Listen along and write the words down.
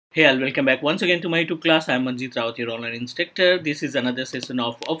Hey, I'll welcome back once again to my YouTube class. I'm Manjeet Rawat, your online instructor. This is another session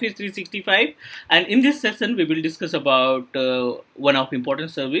of Office 365, and in this session, we will discuss about one of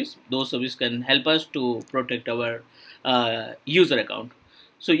important service. Those service can help us to protect our user account.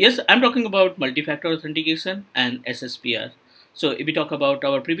 So yes, I'm talking about multi-factor authentication and SSPR. So if we talk about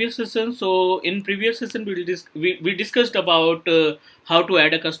our previous session, so in previous session we discussed about how to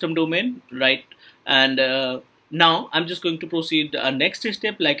add a custom domain, right? And now I'm just going to proceed next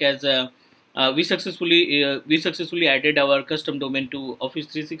step, like as we successfully added our custom domain to Office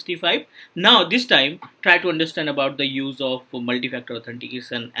 365. Now this time try to understand about the use of multi-factor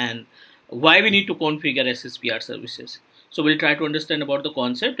authentication and why we need to configure SSPR services. So we'll try to understand about the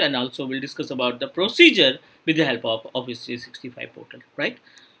concept, and also we'll discuss about the procedure with the help of Office 365 portal, right?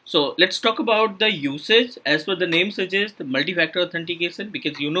 So let's talk about the usage. As per the name suggests, the multi-factor authentication,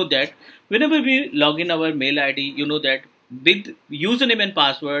 because you know that whenever we log in our mail ID, you know that with username and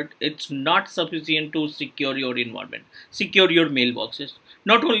password, it's not sufficient to secure your environment, secure your mailboxes.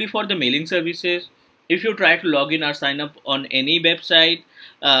 Not only for the mailing services, if you try to log in or sign up on any website,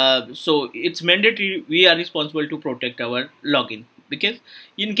 so it's mandatory we are responsible to protect our login, because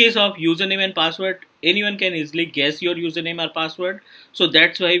in case of username and password, anyone can easily guess your username or password. So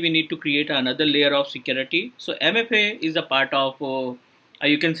that's why we need to create another layer of security. So MFA is a part of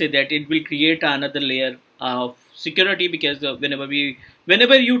you can say that it will create another layer of security, because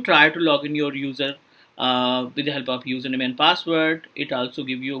whenever you try to log in your user with the help of username and password, it also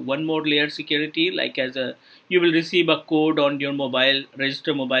give you one more layer security, like as a you will receive a code on your mobile,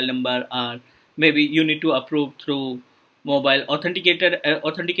 register mobile number, or maybe you need to approve through mobile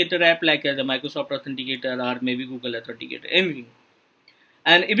authenticator app, like as a Microsoft Authenticator or maybe Google Authenticator, anything.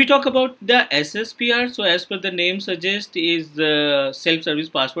 And if we talk about the SSPR, so as per the name suggests, is the self-service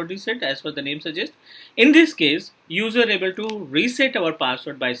password reset. As per the name suggests, in this case, user able to reset our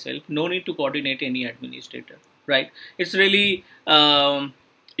password by self. No need to coordinate any administrator, right? It's really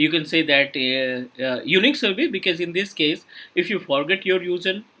you can say that unique service, because in this case, if you forget your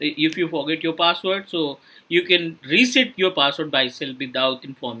user, if you forget your password, so you can reset your password by self without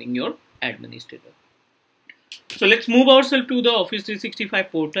informing your administrator. So let's move ourselves to the Office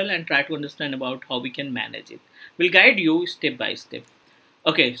 365 portal and try to understand about how we can manage it. We'll guide you step by step.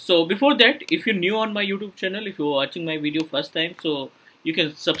 Okay, so before that, if you're new on my YouTube channel, if you're watching my video first time, so you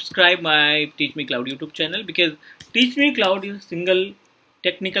can subscribe my Teach Me Cloud YouTube channel, because Teach Me Cloud is a single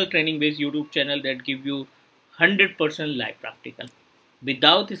technical training based YouTube channel that give you 100% live practical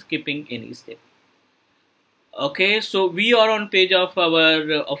without skipping any step. Okay, so we are on page of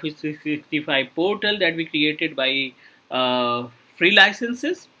our Office 365 portal that we created by free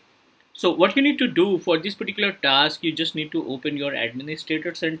licenses. So what you need to do for this particular task, you just need to open your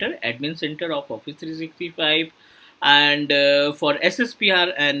administrator center, admin center of Office 365, and for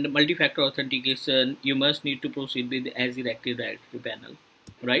SSPR and multi-factor authentication, you must need to proceed with Azure Active Directory panel,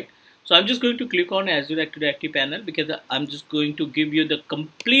 right? So I'm just going to click on Azure Active Directory panel, because I'm just going to give you the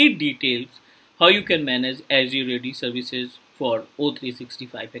complete details how you can manage Azure ready services for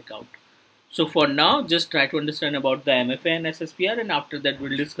O365 account. So for now, just try to understand about the MFA and SSPR, and after that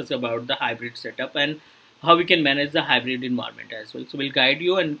we'll discuss about the hybrid setup and how we can manage the hybrid environment as well. So we'll guide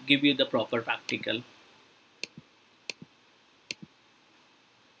you and give you the proper practical.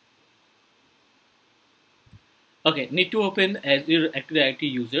 Okay, need to open Azure Active Directory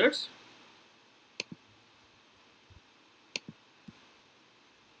users.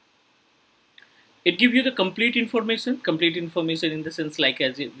 It gives you the complete information in the sense, like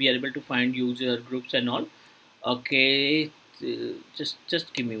as we are able to find user groups and all. Okay,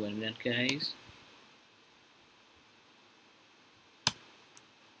 just give me 1 minute, guys.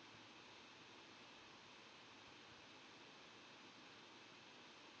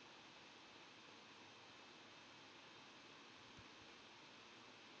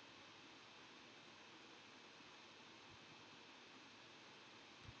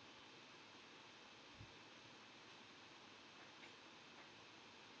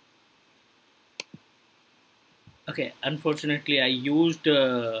 Okay, unfortunately I used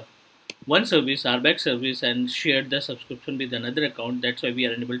one service, RBAC service, and shared the subscription with another account. That's why we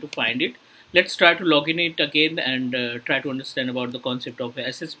are unable to find it. Let's try to log in it again and try to understand about the concept of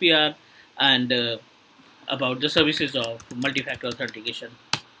SSPR and about the services of multi-factor authentication.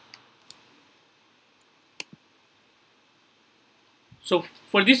 So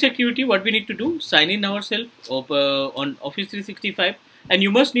for this activity, what we need to do, sign in ourselves on Office 365, and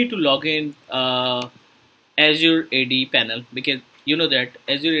you must need to log in Azure AD panel, because you know that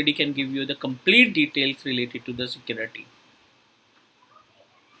Azure AD can give you the complete details related to the security.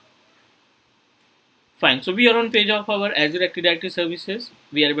 Fine. So we are on page of our Azure Active Directory services.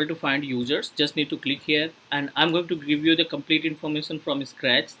 We are able to find users. Just need to click here, and I'm going to give you the complete information from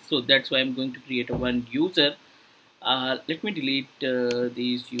scratch. So that's why I'm going to create a one user. Let me delete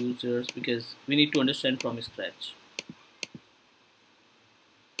these users because we need to understand from scratch.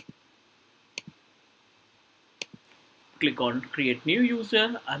 Click on create new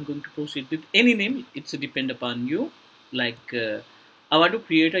user. I'm going to proceed with any name. It's depend upon you. Like I want to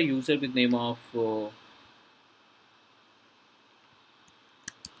create a user with name of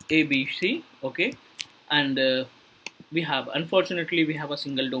ABC. Okay, and we have, unfortunately we have a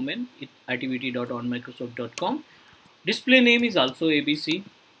single domain, itvt.onmicrosoft.com. Display name is also ABC.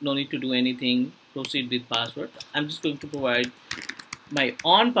 No need to do anything. Proceed with password. I'm just going to provide my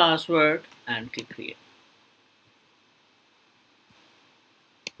own password and click create.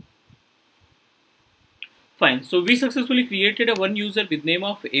 Fine. So we successfully created a one user with name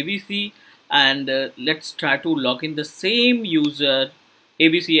of ABC, and let's try to log in the same user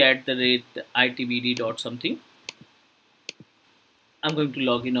ABC at the rate itvd dot something. I'm going to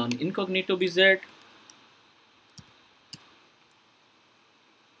log in on incognito BZ.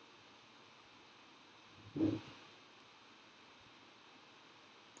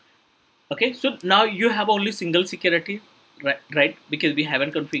 Okay, so now you have only single security, right? Because we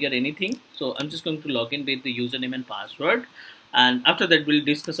haven't configured anything. So I'm just going to log in with the username and password, and after that we'll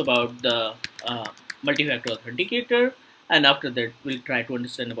discuss about the multi-factor authenticator, and after that we'll try to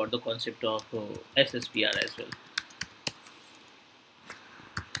understand about the concept of SSPR as well.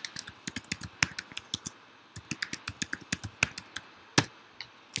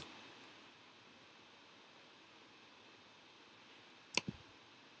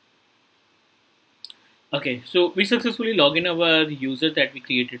 Okay, so we successfully log in our user that we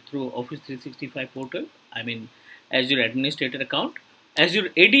created through Office 365 portal. I mean, Azure administrator account, Azure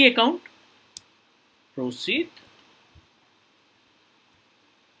AD account. Proceed.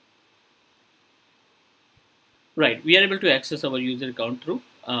 Right, we are able to access our user account through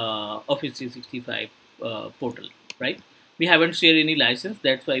Office 365 portal. Right, we haven't shared any license.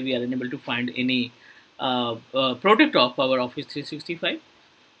 That's why we are unable to find any product of our Office 365.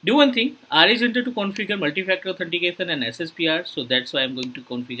 Do one thing, R is entered to configure multi-factor authentication and SSPR, so that's why I'm going to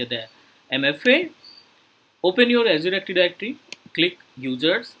configure the MFA. Open your Azure Active Directory, click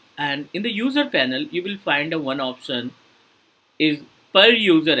users, and in the user panel, you will find a one option is per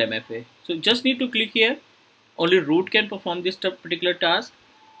user MFA. So just need to click here. Only root can perform this particular task.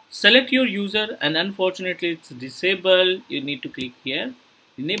 Select your user, and unfortunately it's disabled. You need to click here,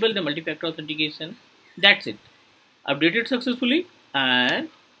 enable the multi-factor authentication. That's it. Updated successfully, and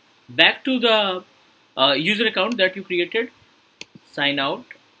back to the user account that you created, sign out,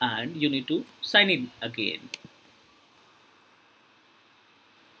 and you need to sign in again.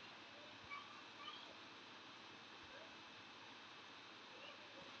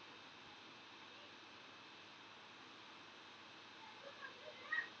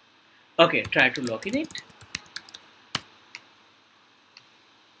 Okay, try to log in it.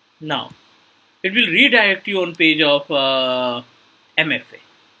 Now it will redirect you on page of MFA.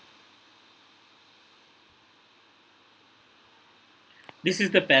 This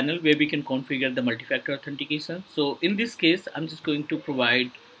is the panel where we can configure the multi-factor authentication. So in this case, I'm just going to provide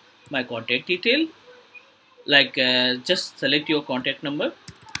my contact detail. Like just select your contact number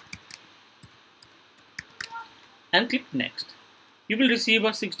and click next. You will receive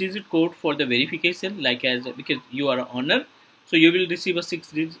a 6-digit code for the verification, like as because you are an owner, so you will receive a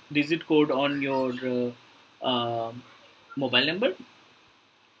 6-digit code on your mobile number.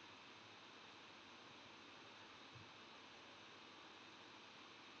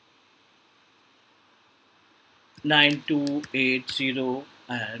 Nine two eight zero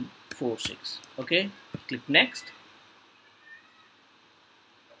and 46. Okay, click next.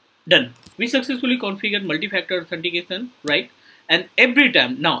 Done. We successfully configured multi-factor authentication, right? And every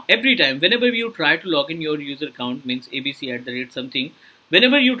time, whenever you try to log in your user account, means ABC at the rate something,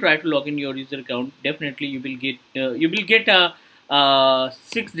 whenever you try to log in your user account, definitely you will get a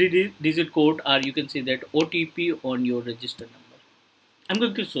 6-digit code, or you can say that OTP on your register number. I'm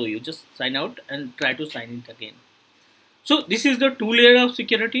going to show you. Just sign out and try to sign in again. So this is the two layer of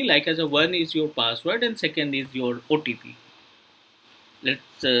security. Like as a one is your password and second is your OTP.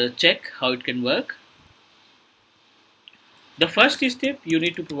 Let's check how it can work. The first step, you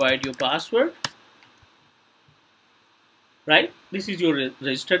need to provide your password, right? This is your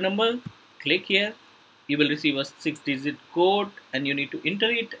register number. Click here. You will receive a 6-digit code and you need to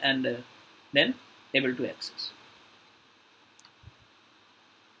enter it, and then able to access.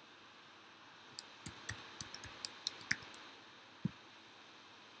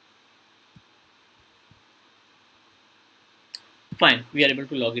 Fine, we are able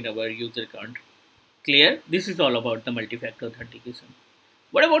to log in our user account. Clear? This is all about the multi-factor authentication.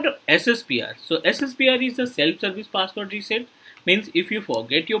 What about SSPR? So SSPR is a self-service password reset. Means if you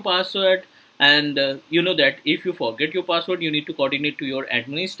forget your password, and you know that if you forget your password, you need to coordinate to your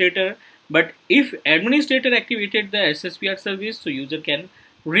administrator. But if administrator activated the SSPR service, so user can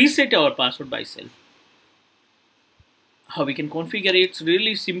reset our password by self. How we can configure it? It's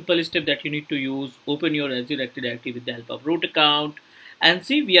really simple step that you need to use. Open your Azure Active Directory with the help of root account, and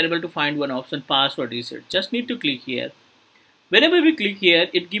see we are able to find one option, password reset. Just need to click here. Whenever we click here,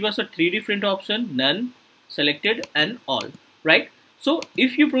 it gives us a three different option: none, selected, and all. Right? So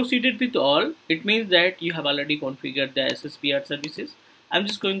if you proceeded with all, it means that you have already configured the SSPR services. I'm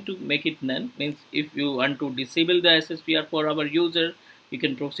just going to make it none. Means if you want to disable the SSPR for our user, you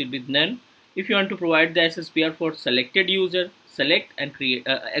can proceed with none. If you want to provide the SSPR for selected user, select and create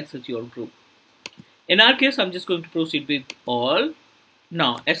access your group. In our case, I'm just going to proceed with all.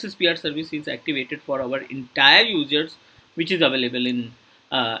 Now SSPR service is activated for our entire users, which is available in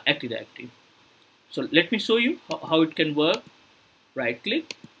Active Directory. So let me show you how it can work. Right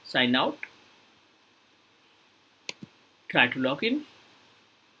click, sign out, try to log in.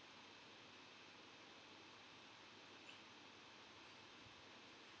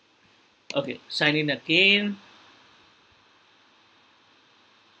 Okay, sign in again.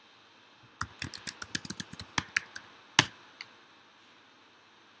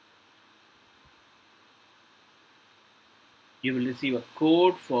 You will receive a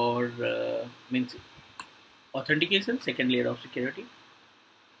code for means authentication, second layer of security.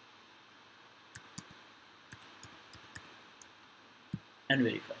 And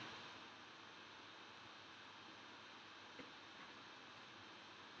verify.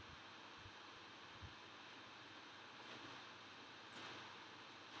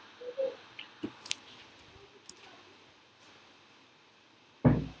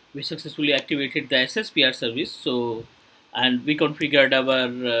 We successfully activated the SSPR service. So, and we configured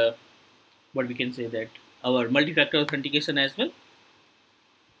our what we can say that our multi-factor authentication as well.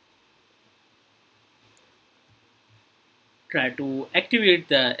 Try to activate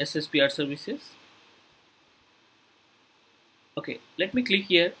the SSPR services. Okay, let me click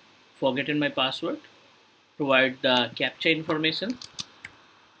here, forgotten my password, provide the captcha information.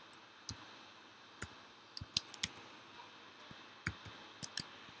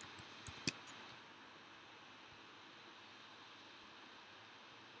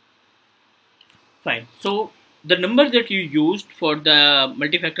 Fine. So the number that you used for the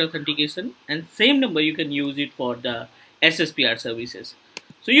multi-factor authentication, and same number you can use it for the SSPR services.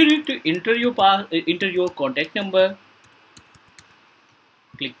 So you need to enter your contact number.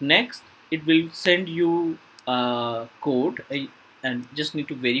 Click next. It will send you a code, and just need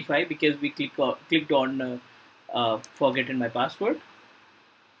to verify because we clicked on forgotten my password.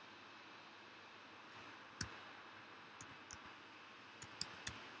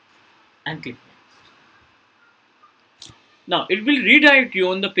 And click next. Now it will redirect you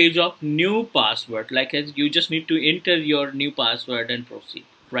on the page of new password, like as you just need to enter your new password and proceed,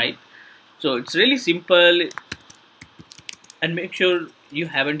 right? So it's really simple, and make sure you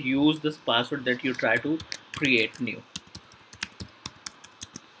haven't used this password that you try to create new.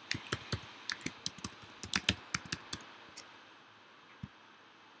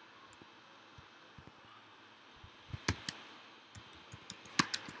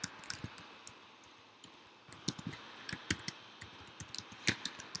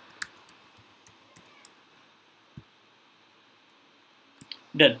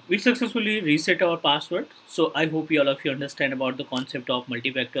 Done. We successfully reset our password. So I hope you all of you understand about the concept of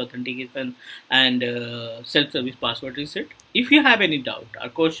multi-factor authentication and self-service password reset. If you have any doubt or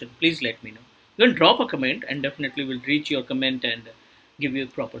question, please let me know. You can drop a comment and definitely will reach your comment and give you a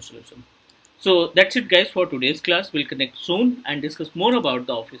proper solution. So that's it guys for today's class. We'll connect soon and discuss more about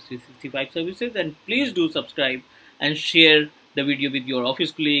the Office 365 services, and please do subscribe and share the video with your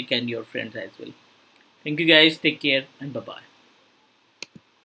office colleague and your friends as well. Thank you guys. Take care and bye-bye.